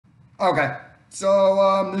Okay,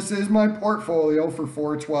 so this is my portfolio for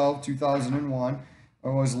 4/12/2001. I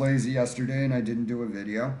was lazy yesterday and I didn't do a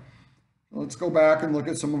video. Let's go back and look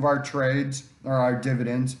at some of our trades or our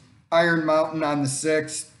dividends. Iron Mountain on the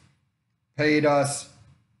 6th paid us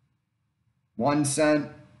 1 cent.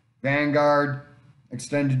 Vanguard,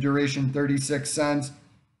 extended duration 36 cents.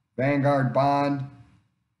 Vanguard bond,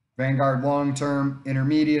 Vanguard long-term,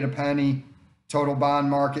 intermediate a penny. Total bond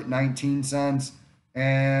market 19 cents.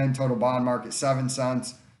 And total bond market 7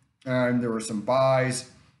 cents. And there were some buys.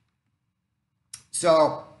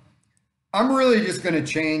 So I'm really just going to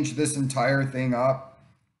change this entire thing up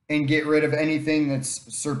and get rid of anything that's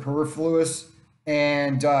superfluous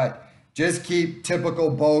and just keep typical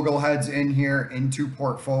Bogleheads in here into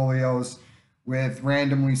portfolios with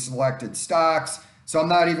randomly selected stocks. So I'm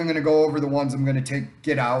not even going to go over the ones I'm going to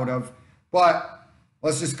get out of, but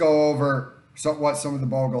let's just go over what some of the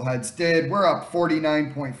Bogleheads did. We're up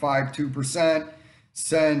 49.52%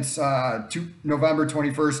 since November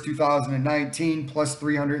 21st, 2019, plus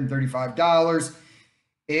 $335.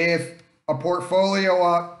 If a portfolio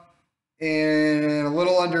up in a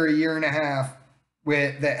little under a year and a half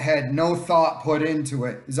that had no thought put into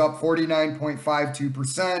it is up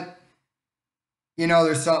 49.52%, you know,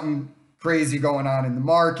 there's something crazy going on in the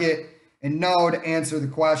market. And no, to answer the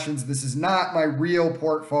questions, this is not my real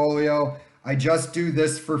portfolio. I just do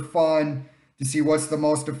this for fun to see what's the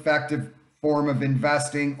most effective form of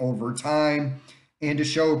investing over time and to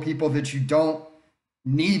show people that you don't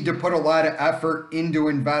need to put a lot of effort into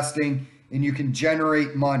investing and you can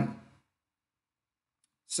generate money.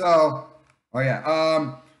 So,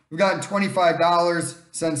 we've gotten $25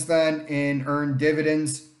 since then in earned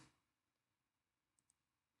dividends.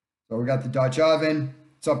 So we got the Dutch oven.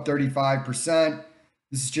 It's up 35%.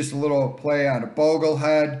 This is just a little play on a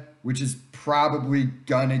Boglehead, which is probably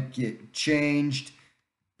gonna get changed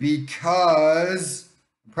because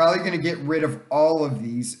I'm probably gonna get rid of all of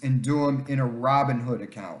these and do them in a Robinhood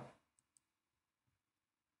account.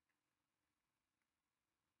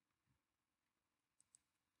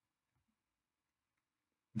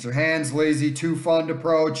 It's a hands lazy two fund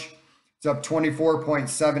approach. It's up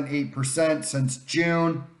 24.78% since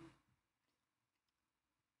June.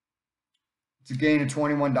 It's a gain of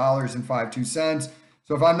 $21.52.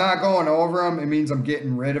 So if I'm not going over them, it means I'm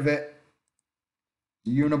getting rid of it.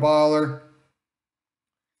 The Uniballer.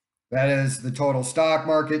 That is the total stock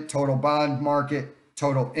market, total bond market,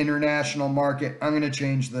 total international market. I'm going to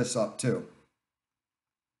change this up too.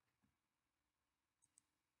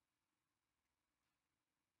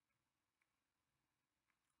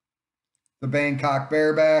 The Bangkok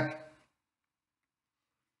Bareback.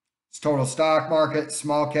 It's total stock market,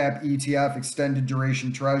 small cap ETF, extended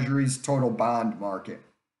duration treasuries, total bond market.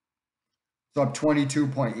 It's up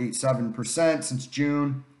 22.87% since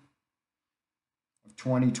June of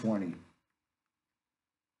 2020.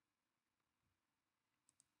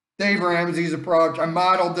 Dave Ramsey's approach. I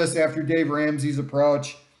modeled this after Dave Ramsey's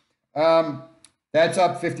approach. That's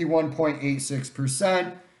up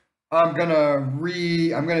 51.86%. I'm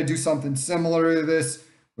gonna do something similar to this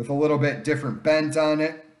with a little bit different bent on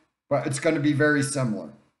it, but it's going to be very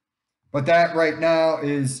similar. But that right now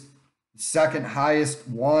is the second highest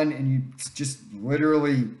one, and it's just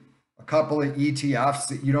literally a couple of ETFs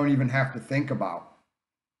that you don't even have to think about.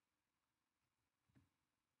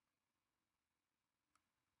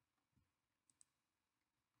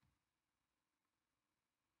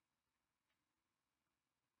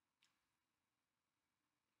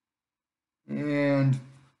 And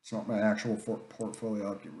it's not my actual portfolio.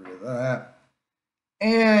 I'll get rid of that.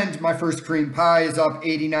 And my first cream pie is up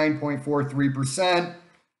 89.43%.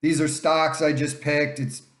 These are stocks I just picked.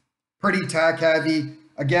 It's pretty tech heavy.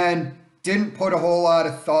 Again, didn't put a whole lot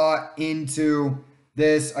of thought into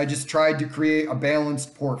this. I just tried to create a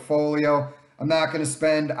balanced portfolio. I'm not going to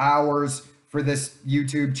spend hours for this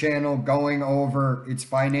YouTube channel going over its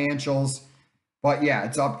financials. But yeah,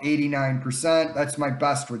 it's up 89%. That's my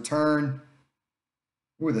best return.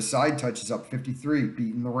 Ooh, the side touch is up 53,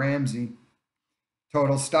 beating the Ramsey.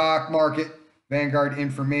 Total stock market, Vanguard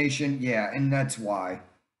information. Yeah, and that's why.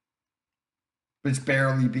 But it's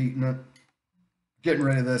barely beating it. Getting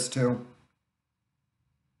rid of this too.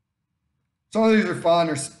 Some of these are fun,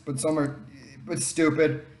 but some are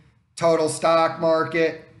stupid. Total stock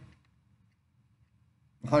market,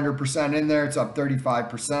 100% in there. It's up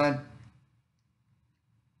 35%.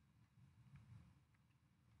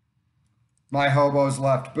 My Hobo's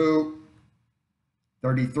left boot,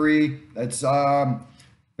 33. That's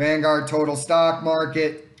Vanguard total stock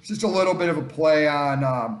market. It's just a little bit of a play on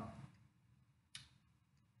a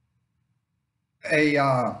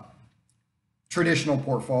traditional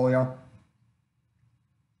portfolio.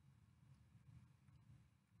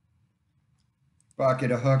 Bucket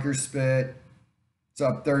of hooker spit. It's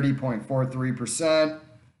up 30.43%.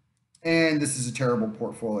 And this is a terrible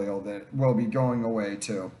portfolio that will be going away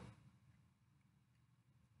too.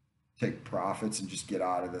 Take profits and just get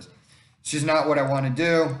out of this. It's just not what I want to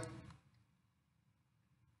do.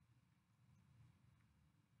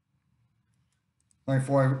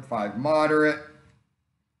 .45 moderate.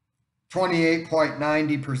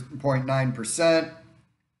 28.9%.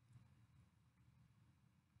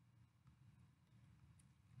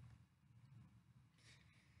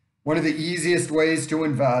 One of the easiest ways to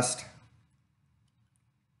invest.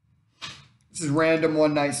 This is random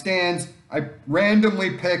one night stands. I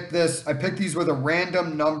randomly picked this. I picked these with a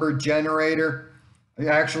random number generator. I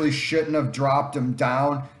actually shouldn't have dropped them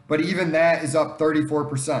down, but even that is up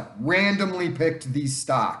 34%. Randomly picked these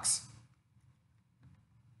stocks.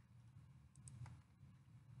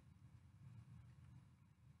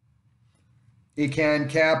 Ecan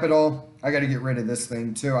Capital. I got to get rid of this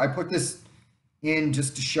thing too. I put this in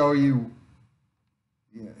just to show you,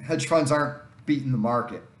 hedge funds aren't beating the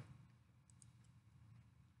market.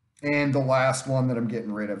 And the last one that I'm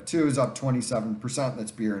getting rid of too is up 27%.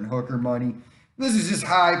 That's beer and hooker money. This is just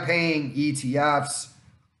high paying ETFs.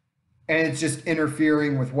 And it's just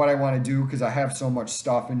interfering with what I want to do because I have so much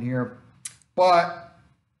stuff in here. But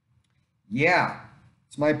yeah,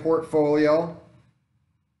 it's my portfolio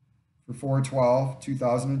for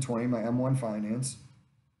 4/12/2020, my M1 Finance.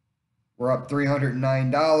 We're up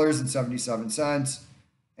 $309.77.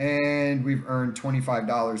 And we've earned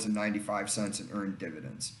 $25.95 in earned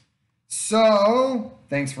dividends. So,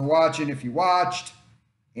 thanks for watching if you watched,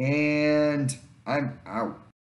 and I'm out.